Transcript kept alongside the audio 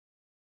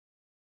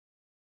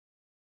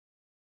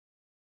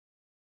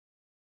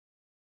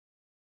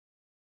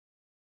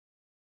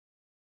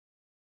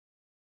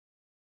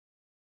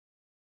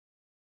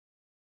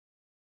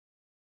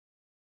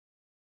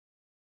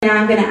Now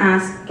I'm going to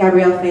ask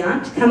Gabrielle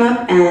Fayant to come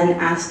up and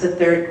ask the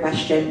third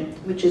question,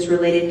 which is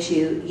related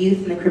to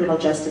youth in the criminal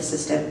justice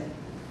system.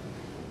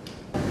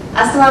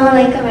 Assalamu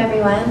alaikum,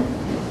 everyone.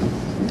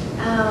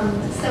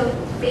 So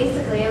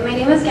basically, my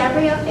name is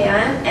Gabrielle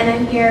Fayant, and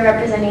I'm here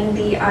representing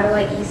the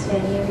Ottawa East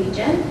Vanier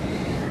region.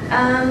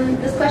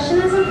 This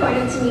question is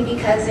important to me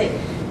because it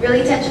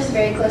really touches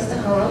very close to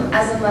home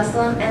as a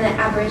Muslim and an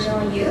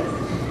Aboriginal youth.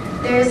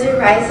 There is a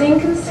rising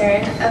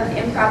concern of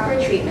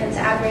improper treatment to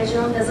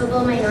Aboriginal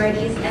visible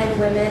minorities and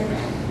women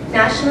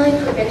nationally,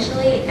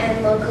 provincially,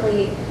 and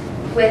locally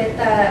with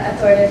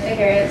authoritative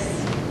figures.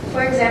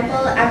 For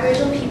example,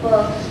 Aboriginal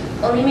people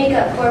only make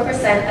up 4%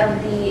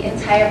 of the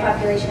entire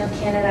population of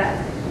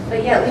Canada,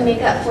 but yet we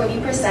make up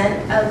 40%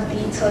 of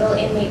the total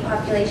inmate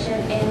population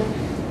in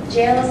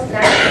jails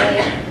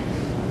nationally.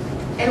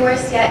 And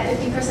worse yet,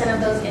 50% of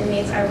those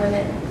inmates are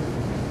women.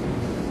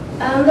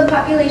 The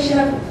population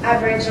of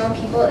Aboriginal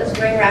people is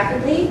growing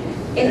rapidly.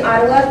 In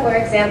Ottawa, for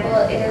example,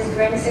 it is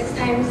growing 6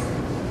 times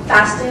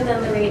faster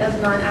than the rate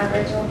of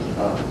non-Aboriginal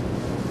people.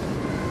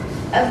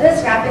 Of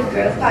this rapid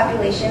growth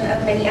population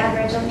of many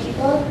Aboriginal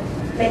people,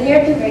 many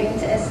are converting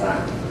to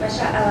Islam,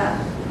 mashallah.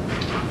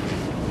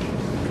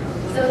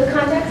 So the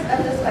context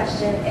of this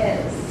question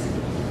is,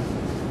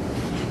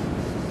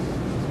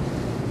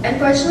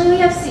 unfortunately, we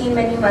have seen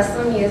many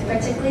Muslim youth,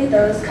 particularly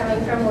those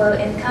coming from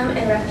low-income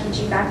and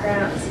refugee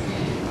backgrounds,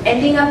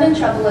 ending up in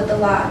trouble with the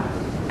law.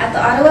 At the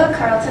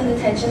Ottawa-Carleton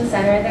Detention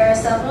Centre, there are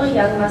several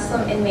young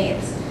Muslim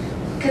inmates.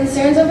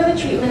 Concerns over the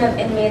treatment of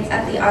inmates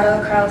at the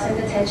Ottawa-Carleton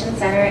Detention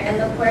Centre and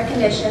the poor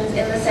conditions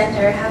in the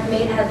centre have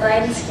made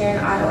headlines here in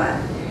Ottawa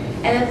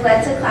and have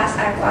led to class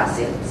act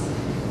lawsuits.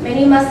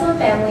 Many Muslim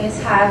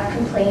families have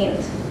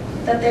complained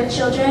that their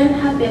children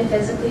have been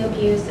physically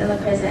abused in the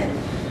prison,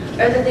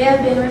 or that they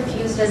have been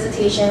refused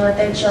visitation with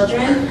their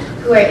children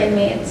who are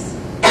inmates.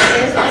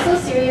 There is also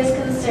serious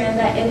concern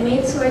that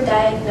inmates who are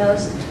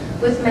diagnosed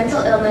with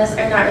mental illness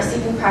are not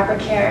receiving proper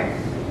care.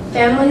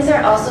 Families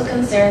are also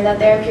concerned that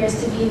there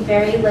appears to be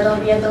very little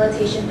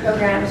rehabilitation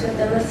programs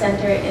within the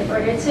center in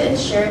order to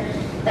ensure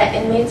that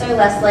inmates are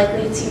less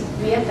likely to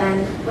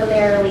reoffend when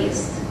they are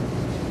released.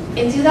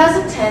 In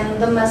 2010,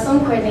 the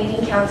Muslim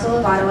Coordinating Council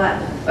of Ottawa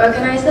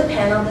organized a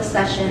panel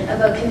discussion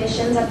about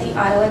conditions at the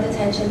Ottawa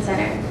Detention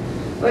Centre,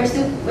 where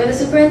the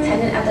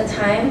superintendent at the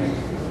time,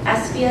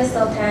 Asfia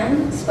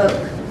Sultan,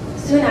 spoke.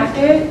 Soon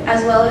after,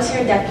 as well as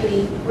her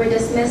deputy, were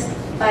dismissed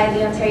by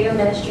the Ontario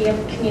Ministry of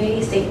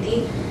Community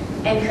Safety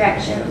and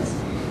Corrections,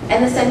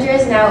 and the centre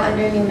is now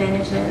under new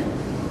management.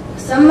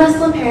 Some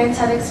Muslim parents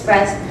have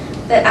expressed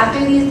that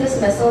after these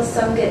dismissals,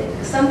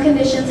 some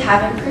conditions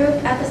have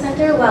improved at the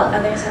centre while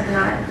others have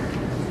not.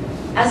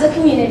 As a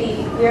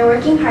community, we are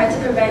working hard to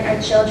prevent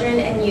our children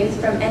and youth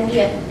from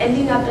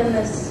ending up in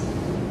this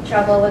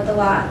trouble with the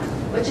law,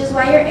 which is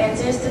why your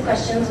answers to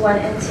questions 1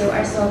 and 2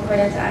 are so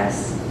important to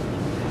us.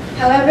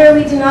 However,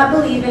 we do not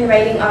believe in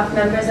writing off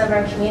members of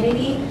our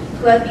community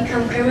who have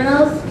become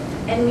criminals,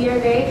 and we are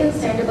very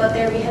concerned about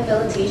their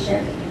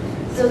rehabilitation,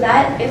 so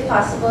that, if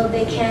possible,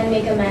 they can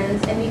make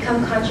amends and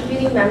become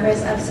contributing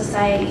members of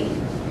society.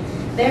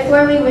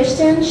 Therefore, we wish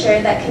to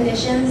ensure that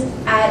conditions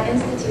at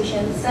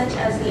institutions such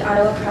as the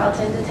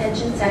Ottawa-Carleton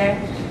Detention Centre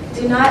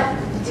do not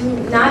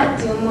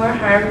do more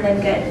harm than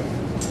good.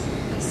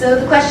 So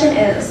the question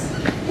is,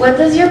 what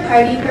does your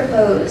party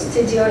propose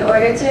to do in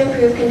order to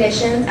improve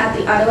conditions at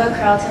the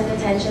Ottawa-Carleton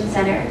Detention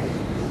Centre?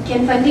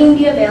 Can funding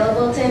be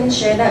available to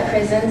ensure that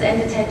prisons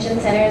and detention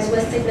centres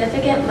with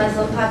significant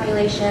Muslim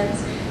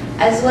populations,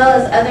 as well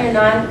as other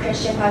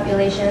non-Christian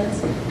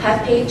populations,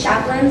 have paid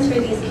chaplains for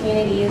these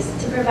communities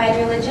to provide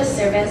religious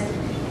service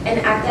and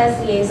act as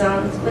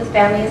liaisons with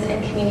families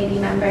and community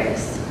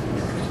members?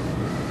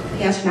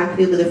 Yes, Mac,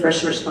 you'll be the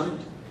first to respond.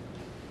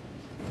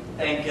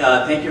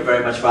 Thank you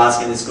very much for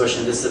asking this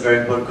question. This is a very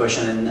important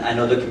question, and I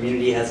know the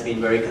community has been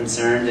very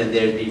concerned, and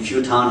there have been a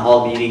few town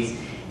hall meetings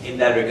in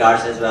that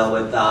regards as well,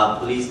 with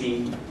police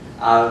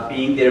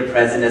being there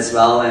present as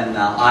well, and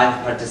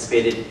I've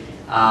participated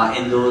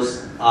in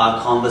those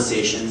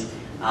conversations.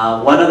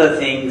 One of the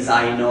things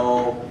I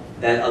know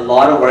that a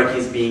lot of work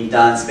is being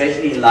done,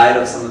 especially in light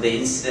of some of the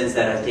incidents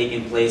that have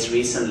taken place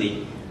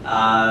recently,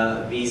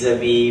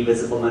 vis-a-vis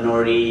visible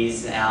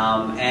minorities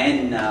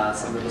and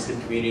some of the Muslim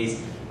communities,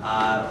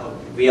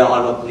 via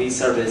Ottawa Police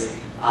Service,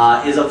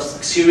 is of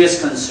serious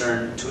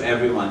concern to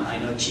everyone. I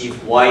know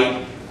Chief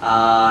White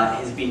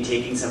has been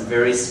taking some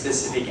very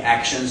specific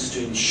actions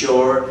to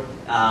ensure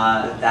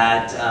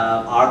that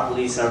our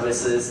police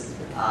services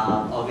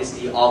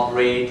obviously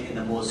operate in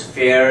the most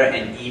fair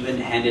and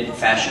even-handed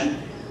fashion.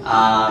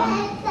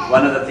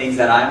 One of the things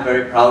that I'm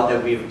very proud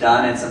that we've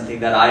done, and something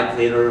that I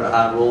played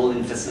a role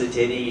in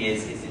facilitating,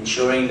 is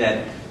ensuring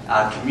that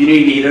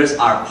community leaders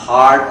are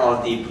part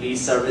of the police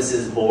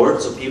services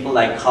board. So people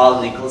like Carl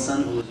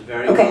Nicholson, who's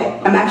very okay.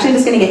 I'm actually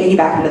just going to get you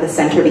back into the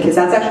center, because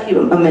that's actually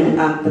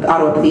the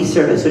Ottawa Police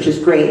Service, which is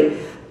great.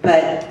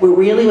 But we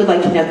really would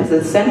like to know that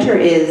the center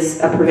is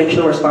a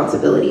provincial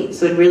responsibility.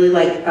 So we'd really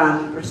like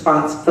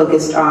response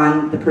focused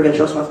on the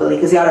provincial responsibility,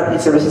 because the Ottawa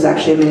Police Service is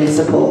actually a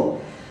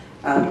municipal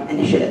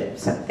initiative.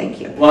 So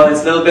thank you. Well,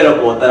 it's a little bit of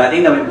both, but I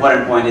think the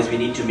important point is we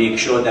need to make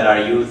sure that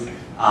our youth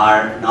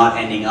are not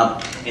ending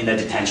up in the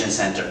detention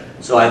center.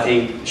 So I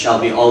think,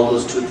 Shelby, all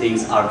those two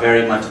things are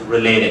very much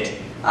related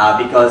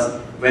because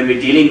when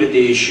we're dealing with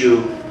the issue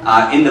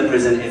in the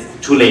prison,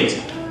 it's too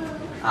late.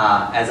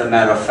 As a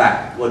matter of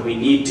fact, what we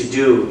need to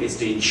do is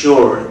to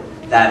ensure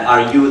that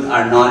our youth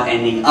are not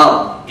ending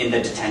up in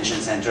the detention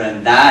center,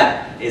 and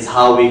that is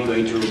how we're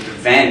going to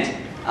prevent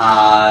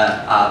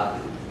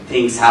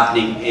things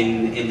happening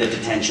in the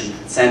detention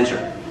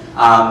center.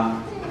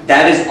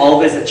 That is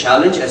always a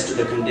challenge as to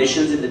the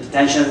conditions in the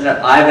detention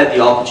center. I've had the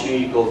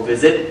opportunity to go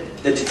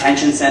visit the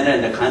detention center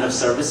and the kind of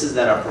services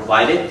that are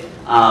provided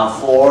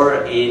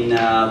within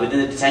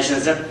the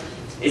detention center.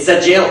 It's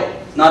a jail,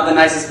 not the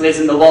nicest place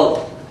in the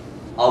world.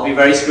 I'll be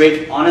very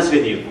straight, honest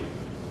with you.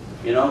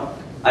 You know,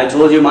 I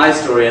told you my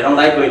story. I don't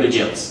like going to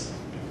jails.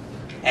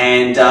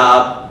 And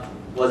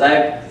was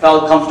I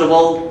felt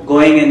comfortable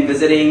going and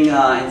visiting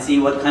and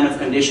seeing what kind of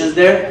conditions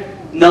there?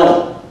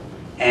 No.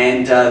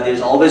 And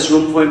there's always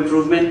room for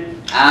improvement?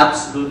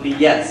 Absolutely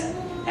yes.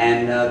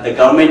 And the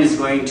government is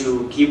going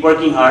to keep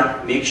working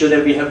hard, make sure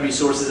that we have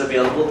resources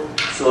available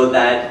so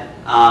that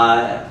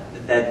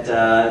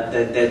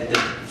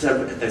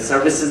the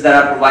services that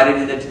are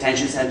provided in the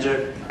detention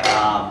center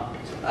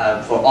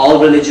for all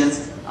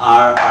religions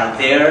are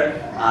there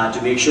to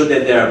make sure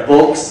that there are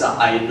books.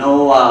 I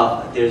know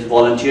there's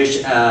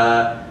volunteers,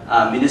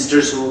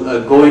 ministers who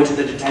go into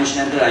the detention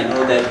center. I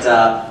know that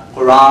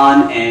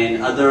Quran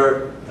and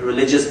other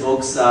religious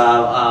books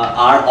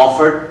are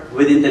offered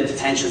within the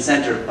detention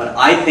center. But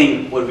I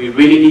think what we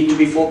really need to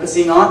be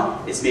focusing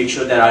on is make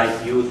sure that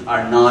our youth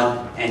are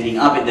not ending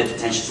up in the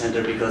detention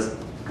center because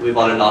we've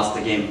already lost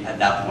the game at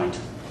that point.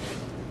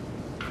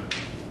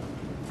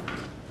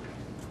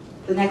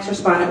 The next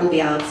respondent will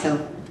be Alex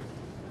Hill.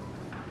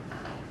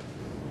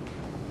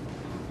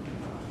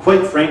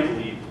 Quite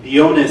frankly, the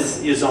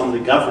onus is on the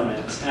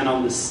government and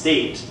on the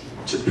state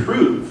to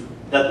prove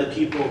that the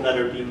people that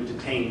are being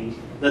detained,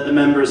 that the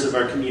members of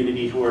our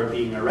community who are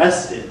being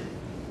arrested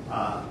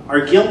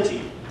are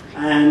guilty.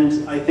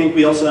 And I think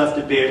we also have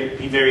to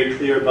be very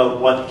clear about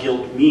what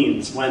guilt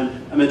means.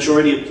 When a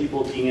majority of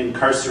people being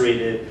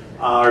incarcerated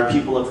are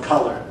people of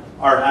color,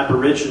 are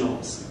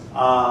Aboriginals,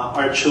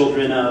 are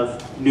children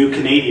of new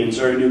Canadians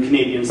or new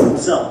Canadians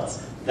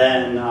themselves,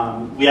 then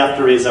we have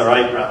to raise our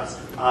eyebrows.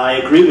 I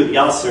agree with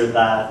Yasser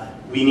that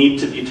we need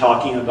to be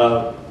talking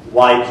about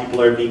why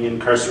people are being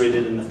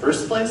incarcerated in the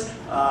first place.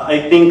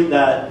 I think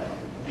that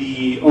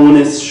the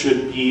onus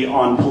should be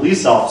on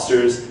police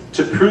officers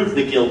to prove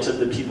the guilt of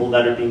the people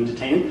that are being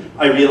detained.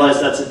 I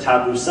realize that's a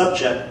taboo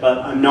subject, but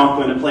I'm not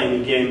going to play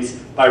any games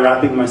by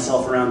wrapping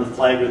myself around the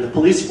flag or the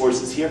police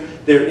forces here.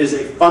 There is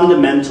a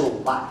fundamental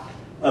lack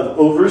of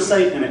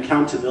oversight and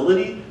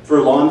accountability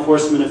for law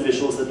enforcement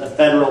officials at the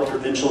federal,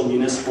 provincial,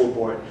 municipal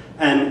board.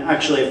 And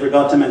actually, I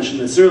forgot to mention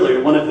this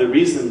earlier, one of the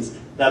reasons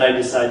that I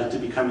decided to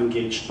become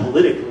engaged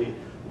politically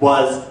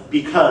was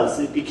because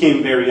it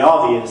became very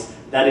obvious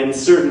that in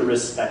certain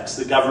respects,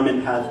 the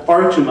government had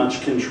far too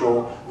much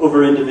control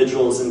over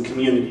individuals and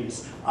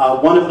communities.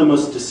 One of the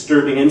most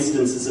disturbing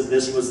instances of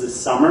this was this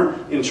summer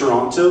in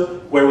Toronto,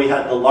 where we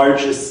had the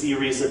largest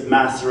series of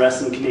mass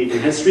arrests in Canadian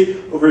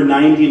history. Over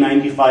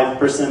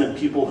 90–95% of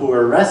people who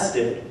were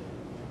arrested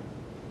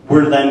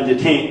were then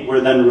detained, were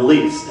then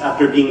released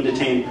after being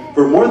detained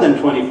for more than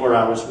 24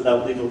 hours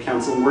without legal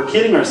counsel. And we're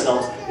kidding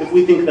ourselves if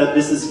we think that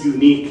this is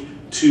unique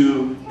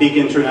to big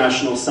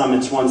international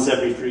summits once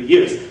every 3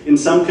 years. In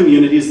some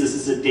communities, this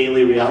is a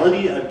daily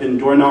reality. I've been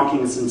door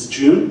knocking since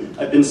June.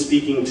 I've been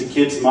speaking to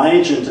kids my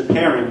age and to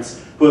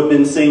parents who have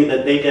been saying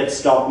that they get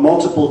stopped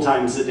multiple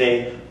times a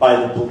day by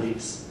the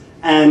police.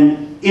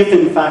 And if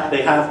in fact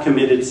they have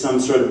committed some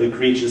sort of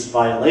egregious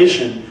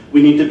violation,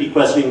 we need to be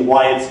questioning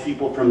why it's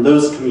people from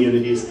those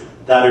communities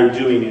that are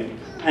doing it.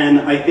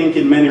 And I think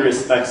in many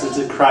respects, it's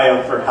a cry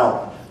out for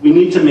help. We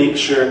need to make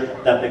sure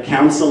that the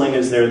counseling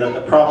is there, that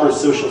the proper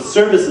social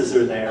services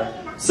are there,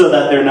 so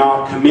that they're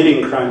not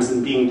committing crimes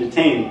and being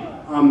detained.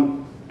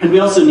 And we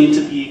also need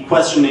to be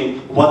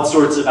questioning what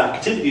sorts of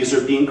activities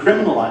are being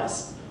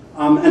criminalized.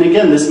 And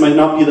again, this might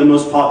not be the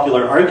most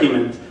popular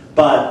argument,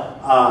 but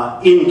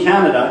in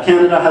Canada,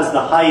 Canada has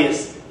the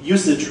highest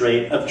usage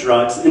rate of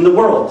drugs in the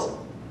world,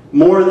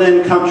 more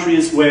than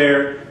countries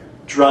where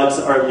drugs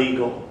are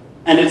legal.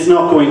 And it's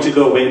not going to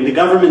go away. And the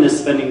government is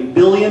spending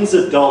billions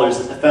of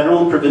dollars at the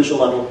federal and provincial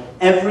level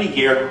every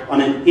year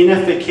on an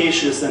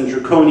inefficacious and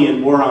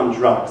draconian war on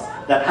drugs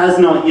that has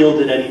not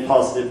yielded any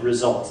positive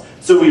results.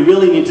 So we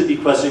really need to be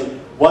questioning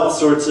what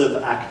sorts of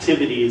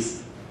activities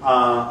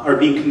are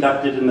being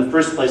conducted in the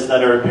first place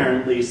that are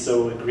apparently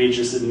so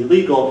egregious and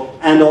illegal,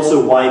 and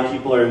also why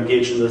people are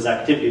engaged in those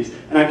activities.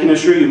 And I can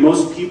assure you,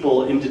 most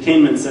people in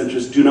detainment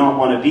centers do not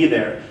want to be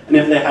there. And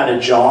if they had a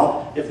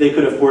job, if they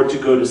could afford to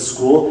go to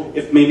school,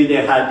 if maybe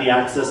they had the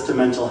access to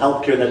mental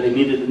health care that they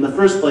needed in the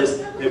first place,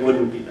 they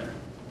wouldn't be there.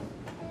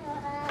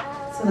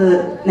 So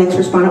the next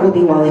respondent will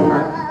be Wally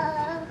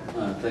Park.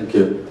 Thank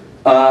you.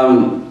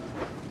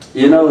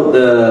 You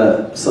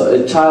know, so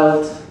a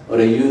child or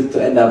a youth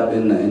to end up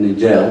in a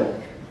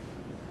jail,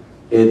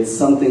 it's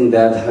something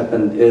that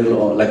happened early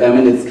on. Like, I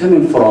mean, it's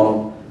coming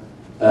from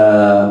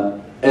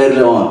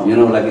early on, you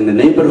know, like in the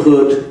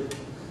neighborhood,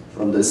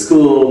 from the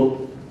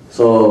school.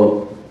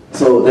 So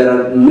there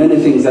are many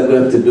things that we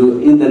have to do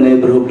in the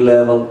neighborhood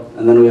level,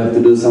 and then we have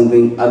to do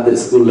something at the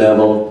school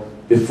level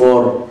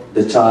before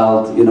the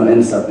child, you know,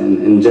 ends up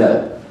in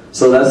jail.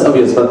 So that's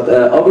obvious, but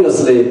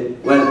obviously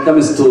when it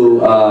comes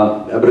to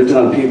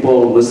Aboriginal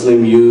people,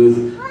 Muslim youth,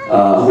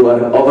 who are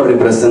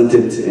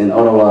overrepresented in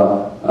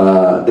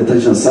Ottawa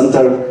Detention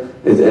Centre,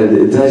 a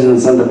detention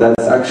center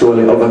that's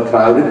actually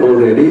overcrowded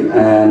already,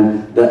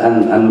 and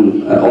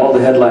all the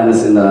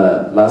headlines in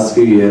the last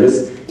few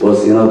years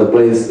was, you know, the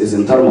place is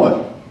in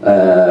turmoil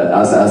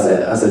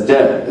as a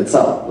jail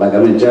itself. Like, I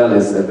mean, jail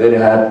is a very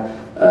hard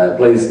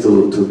place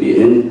to be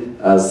in,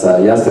 as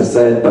Yasser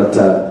said, but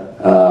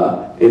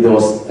it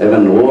was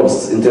even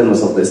worse in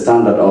terms of the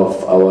standard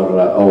of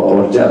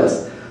our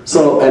jails.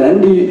 So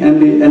an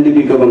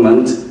NDP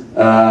government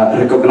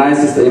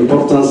recognizes the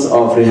importance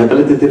of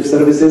rehabilitative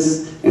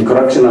services and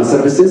correctional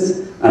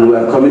services, and we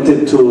are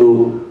committed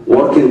to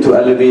working to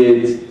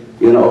alleviate,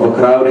 you know,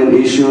 overcrowding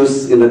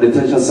issues in the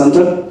detention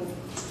center.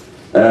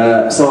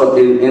 So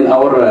in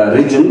our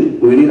region,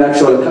 we need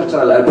actually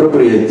culturally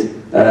appropriate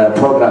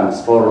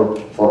programs for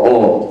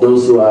all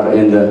those who are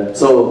in the.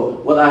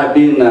 So what I have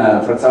been,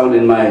 for example,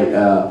 in my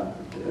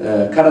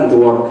current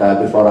work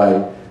before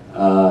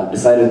I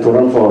decided to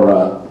run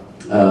for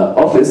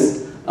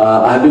office,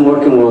 I have been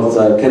working with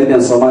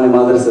Canadian Somali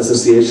Mothers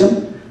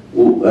Association,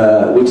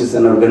 which is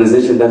an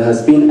organization that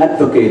has been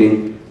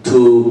advocating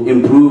to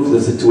improve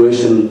the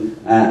situation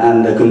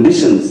and the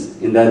conditions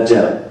in that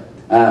jail,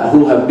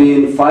 who have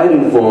been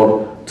fighting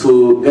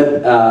to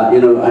get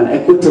you know, an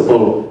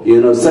equitable,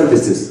 you know,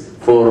 services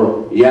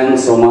for young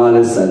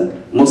Somalis and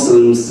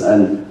Muslims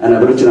and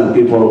Aboriginal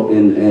people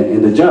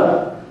in the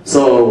jail.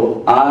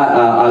 So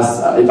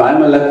if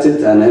I'm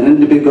elected, and an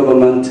NDP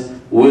government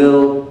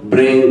will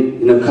bring,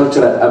 you know,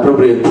 cultural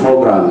appropriate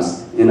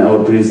programs in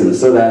our prisons,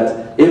 so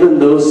that even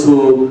those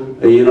who,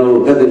 you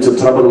know, get into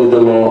trouble with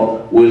the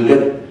law will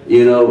get,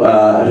 you know,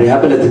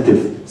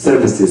 rehabilitative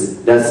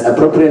services that's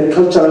appropriate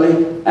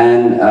culturally.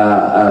 And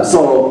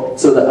so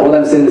what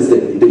I'm saying is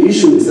that the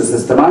issue is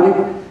systematic,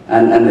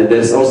 and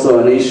there's also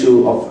an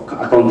issue of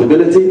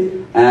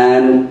accountability,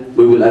 and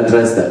we will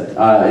address that.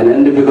 An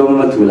NDP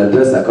government will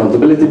address the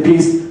accountability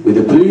piece with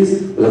the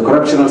police, with the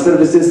correctional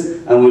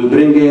services, and we'll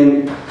bring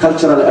in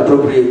culturally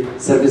appropriate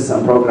services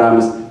and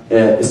programs,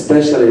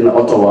 especially in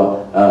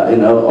Ottawa,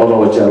 in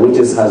Ottawa jail, which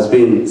has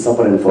been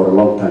suffering for a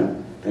long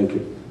time. Thank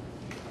you.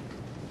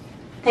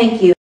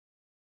 Thank you.